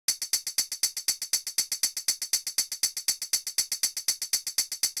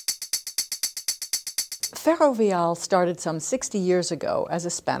Ferrovial started some 60 years ago as a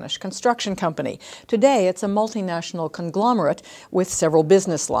Spanish construction company. Today, it's a multinational conglomerate with several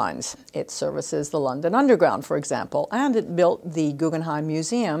business lines. It services the London Underground, for example, and it built the Guggenheim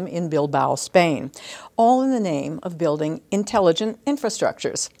Museum in Bilbao, Spain, all in the name of building intelligent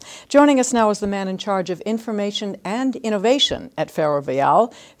infrastructures. Joining us now is the man in charge of information and innovation at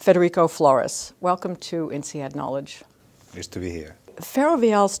Ferrovial, Federico Flórez. Welcome to INSEAD Knowledge. Nice to be here.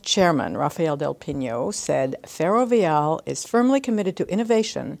 Ferrovial's chairman, Rafael del Pino, said Ferrovial is firmly committed to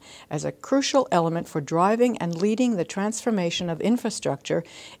innovation as a crucial element for driving and leading the transformation of infrastructure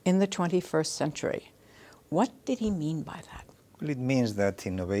in the 21st century. What did he mean by that? Well, it means that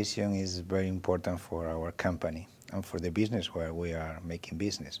innovation is very important for our company and for the business where we are making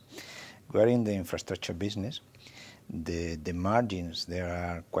business. We are in the infrastructure business. The margins there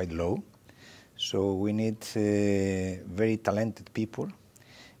are quite low. So we need very talented people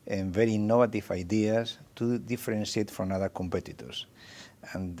and very innovative ideas to differentiate from other competitors.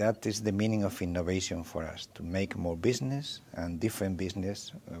 And that is the meaning of innovation for us, to make more business and different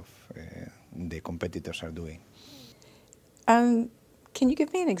business of the competitors are doing. Can you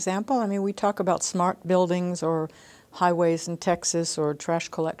give me an example? I mean, we talk about smart buildings or highways in Texas or trash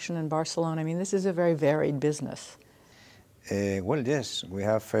collection in Barcelona. I mean, this is a very varied business. Well, yes, we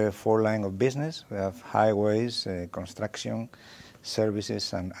have 4 lines of business. We have highways, construction,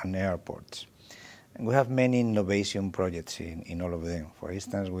 services, and airports. And we have many innovation projects in all of them. For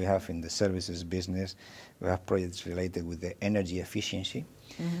instance, we have in the services business, we have projects related with the energy efficiency.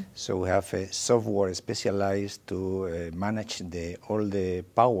 Mm-hmm. So we have a software specialized to manage all the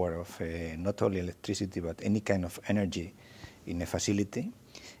power of not only electricity, but any kind of energy in a facility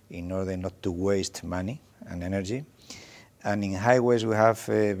in order not to waste money and energy. And in highways, we have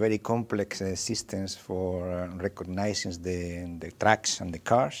very complex systems for recognizing the trucks and the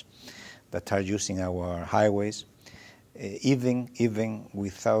cars that are using our highways, even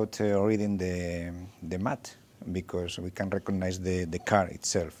without reading the map, because we can recognize the car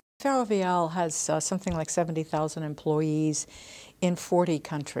itself. Ferrovial has something like 70,000 employees in 40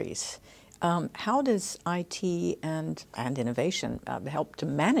 countries. How does IT and innovation help to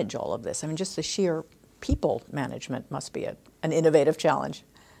manage all of this? I mean, just the sheer people management must be an innovative challenge.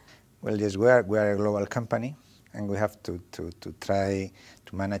 Well, yes, we are a global company, and we have to try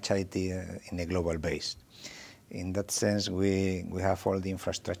to manage IT in a global base. In that sense, we have all the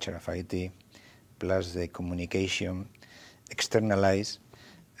infrastructure of IT, plus the communication, externalized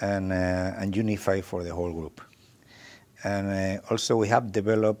and unified for the whole group. And also we have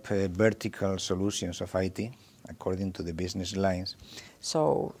developed vertical solutions of IT according to the business lines.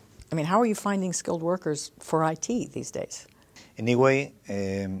 So, I mean, how are you finding skilled workers for IT these days? Anyway,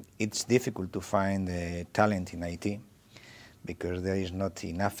 it's difficult to find talent in IT because there is not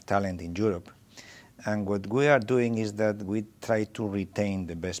enough talent in Europe. And what we are doing is that we try to retain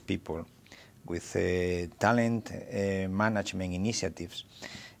the best people with talent management initiatives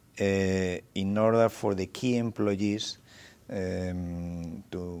in order for the key employees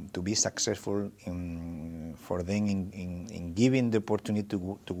to be successful for them in giving the opportunity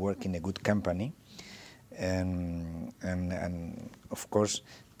to work in a good company, and of course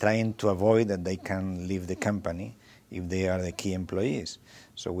trying to avoid that they can leave the company if they are the key employees.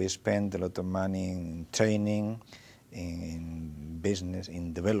 So we spend a lot of money in training, in business,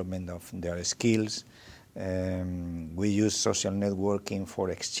 in development of their skills. We use social networking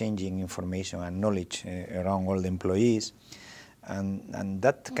for exchanging information and knowledge around all the employees, and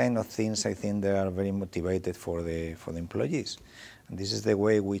that kind of things, I think they are very motivated for the employees. And this is the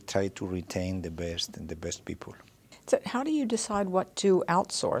way we try to retain the best people. So how do you decide what to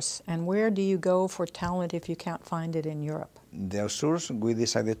outsource, and where do you go for talent if you can't find it in Europe? The outsource, we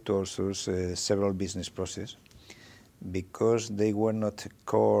decided to outsource several business processes because they were not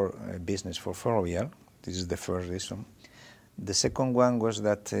core business for Ferrovial. This is the first reason. The second one was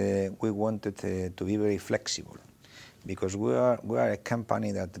that we wanted to be very flexible, because we are a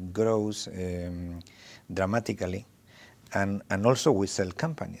company that grows dramatically, and also we sell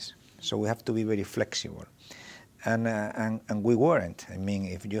companies. So we have to be very flexible. And we weren't. I mean,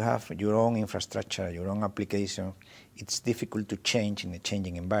 if you have your own infrastructure, your own application, it's difficult to change in a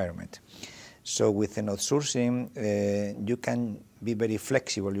changing environment. So with an outsourcing, you can be very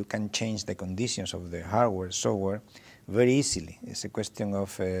flexible. You can change the conditions of the hardware, software very easily. It's a question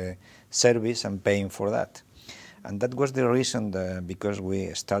of service and paying for that. And that was the reason because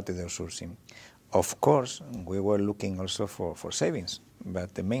we started outsourcing. Of course, we were looking also for savings,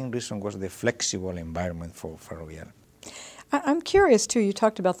 but the main reason was the flexible environment for Ferrovial. I'm curious, too, you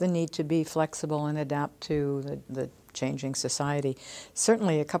talked about the need to be flexible and adapt to the changing society.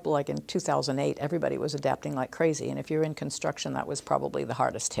 Certainly a couple, like in 2008, everybody was adapting like crazy, and if you're in construction, that was probably the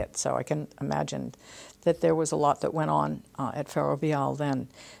hardest hit. So I can imagine that there was a lot that went on at Ferrovial then.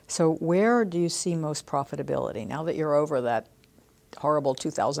 So where do you see most profitability now that you're over that horrible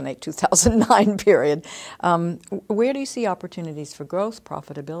 2008-2009 period? Where do you see opportunities for growth,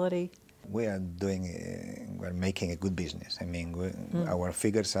 profitability? We're making a good business. I mean, our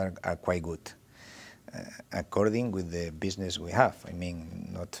figures are quite good, according with the business we have. I mean,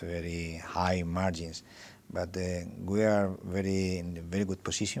 not very high margins, but we are in a very good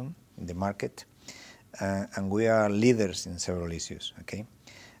position in the market, and we are leaders in several issues. Okay,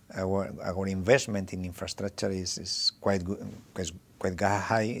 our investment in infrastructure is quite good, quite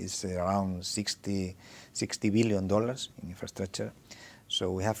high. It's around $60 billion in infrastructure.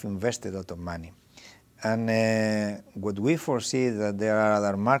 So we have invested a lot of money. And what we foresee is that there are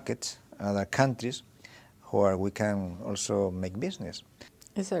other markets, other countries, where we can also make business.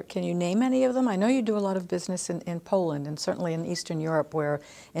 Can you name any of them? I know you do a lot of business in Poland and certainly in Eastern Europe, where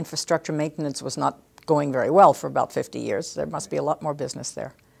infrastructure maintenance was not going very well for about 50 years. There must be a lot more business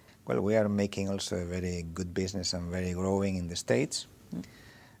there. Well, we are making also a very good business and very growing in the States,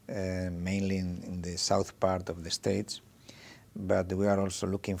 mainly in the south part of the States. But we are also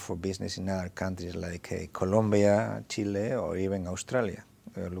looking for business in other countries like Colombia, Chile, or even Australia.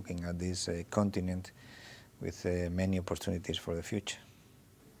 We are looking at this continent with many opportunities for the future.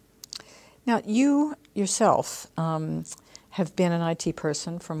 Now, you yourself have been an IT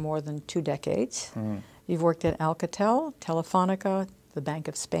person for more than 2 decades. You've worked at Alcatel, Telefonica, the Bank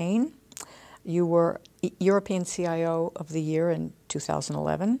of Spain. You were European CIO of the Year in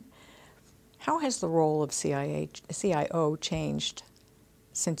 2011. How has the role of CIO changed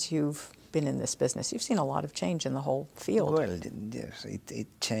since you've been in this business? You've seen a lot of change in the whole field. Well, yes, it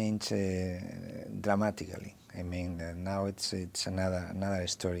changed dramatically. I mean, now it's another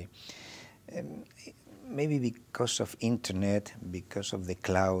story. Maybe because of internet, because of the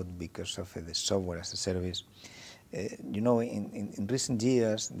cloud, because of the software as a service. You know, in recent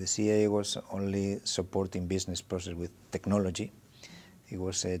years, the CIO was only supporting business process with technology. He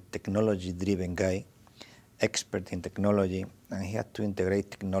was a technology-driven guy, expert in technology, and he had to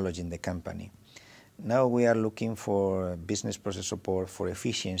integrate technology in the company. Now we are looking for business process support for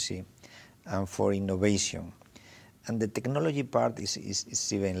efficiency and for innovation. And the technology part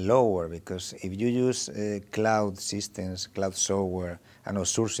is even lower, because if you use cloud systems, cloud software, and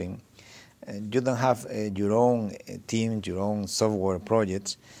outsourcing, you don't have your own team, your own software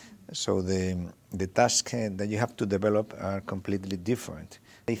projects, so the tasks that you have to develop are completely different.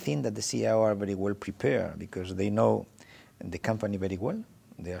 I think that the CIO are very well prepared because they know the company very well.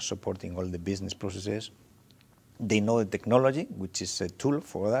 They are supporting all the business processes. They know the technology, which is a tool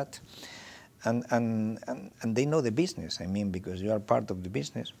for that. And they know the business, I mean, because you are part of the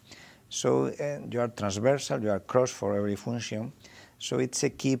business. So you are transversal, you are cross for every function. So it's a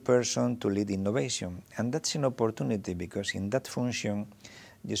key person to lead innovation. And that's an opportunity, because in that function,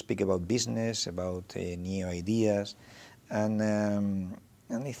 you speak about business, about new ideas, and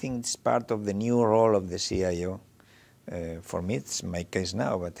I think it's part of the new role of the CIO. For me, it's my case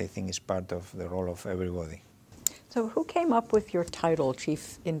now, but I think it's part of the role of everybody. So who came up with your title,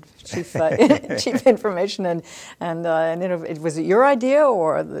 Chief Information and was it your idea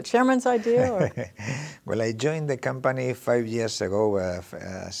or the chairman's idea? Or? Well, I joined the company 5 years ago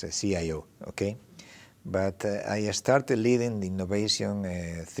as a CIO, okay? But I started leading the innovation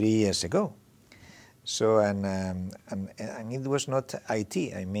 3 years ago. So, and it was not IT,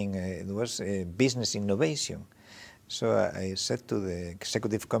 I mean, it was business innovation. So I said to the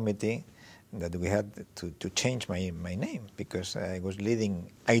executive committee that we had to change my name, because I was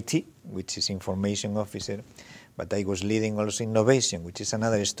leading IT, which is information officer, but I was leading also innovation, which is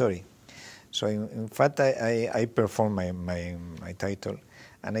another story. So in fact, I performed my title.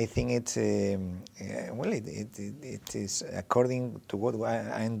 And I think it's, well, it is according to what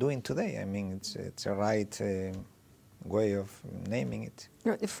I'm doing today. I mean, it's a right way of naming it.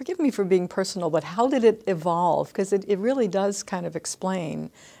 Forgive me for being personal, but how did it evolve? Because it really does kind of explain,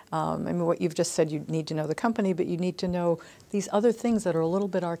 I mean, what you've just said. You need to know the company, but you need to know these other things that are a little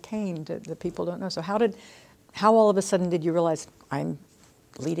bit arcane that people don't know. So how all of a sudden did you realize, I'm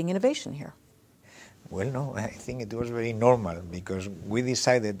leading innovation here? Well, no, I think it was very normal, because we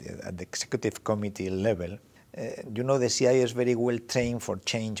decided at the executive committee level, you know, the CIO is very well trained for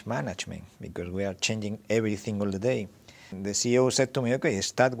change management, because we are changing everything all the day. The CEO said to me, okay,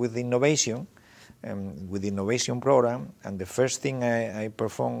 start with innovation, with the innovation program, and the first thing I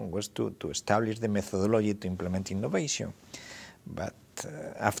performed was to establish the methodology to implement innovation. But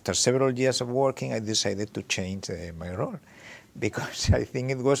But after several years of working, I decided to change my role, because I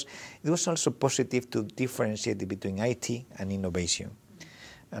think it was also positive to differentiate between IT and innovation.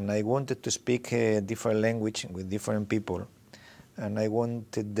 And I wanted to speak a different language with different people, and I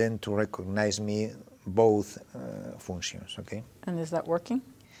wanted them to recognize me both functions, okay? And is that working?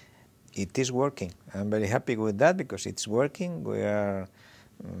 It is working. I'm very happy with that because it's working. We are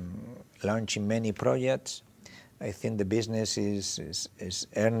launching many projects. I think the business is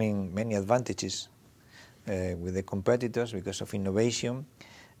earning many advantages with the competitors because of innovation,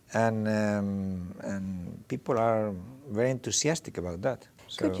 and people are very enthusiastic about that.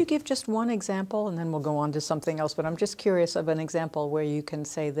 So, could you give just one example, and then we'll go on to something else, but I'm just curious of an example where you can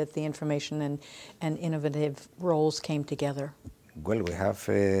say that the information and innovative roles came together. Well, we have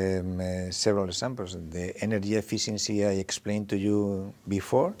several examples. The energy efficiency I explained to you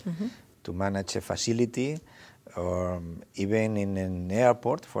before, to manage a facility, or even in an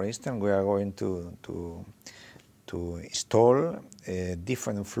airport, for instance, we are going to install a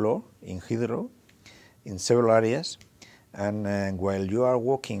different floor in Heathrow in several areas, and while you are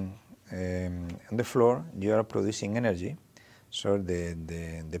walking on the floor, you are producing energy, so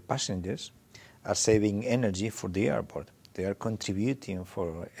the passengers are saving energy for the airport. They are contributing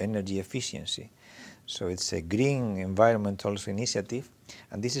for energy efficiency. So it's a green environmental initiative,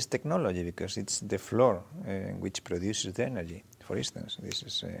 and this is technology because it's the floor which produces the energy. For instance, this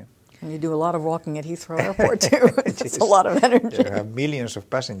is. And you do a lot of walking at Heathrow Airport too. It's a lot of energy. There are millions of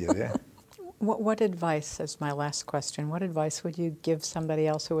passengers. Yeah. What advice, as my last question, what advice would you give somebody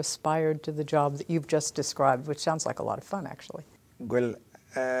else who aspired to the job that you've just described, which sounds like a lot of fun, actually? Well,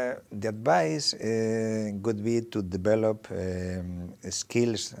 the advice would be to develop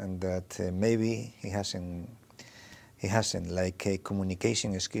skills and that maybe he hasn't, like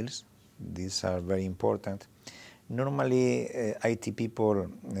communication skills. These are very important. Normally, IT people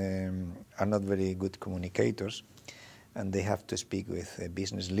are not very good communicators, and they have to speak with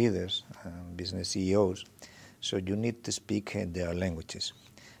business leaders, business CEOs. So you need to speak their languages.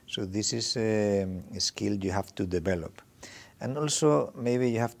 So this is a skill you have to develop. And also,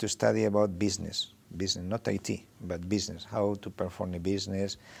 maybe you have to study about business, not IT, but business, how to perform a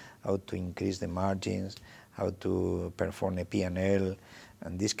business, how to increase the margins, how to perform a P&L,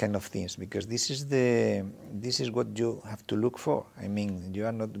 and these kind of things, because this is what you have to look for. I mean, you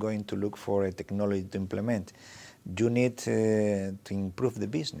are not going to look for a technology to implement. You need to improve the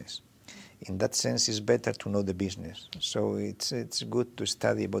business. In that sense, it's better to know the business. So it's good to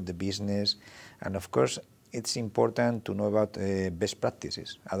study about the business, and of course, it's important to know about best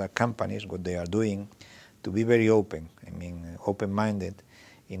practices, other companies, what they are doing, to be very open, I mean, open-minded,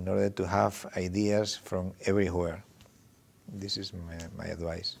 in order to have ideas from everywhere. This is my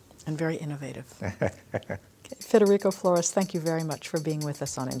advice. And very innovative. Okay. Federico Flórez, thank you very much for being with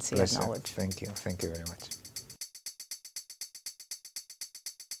us on INSEAD Knowledge. Thank you very much.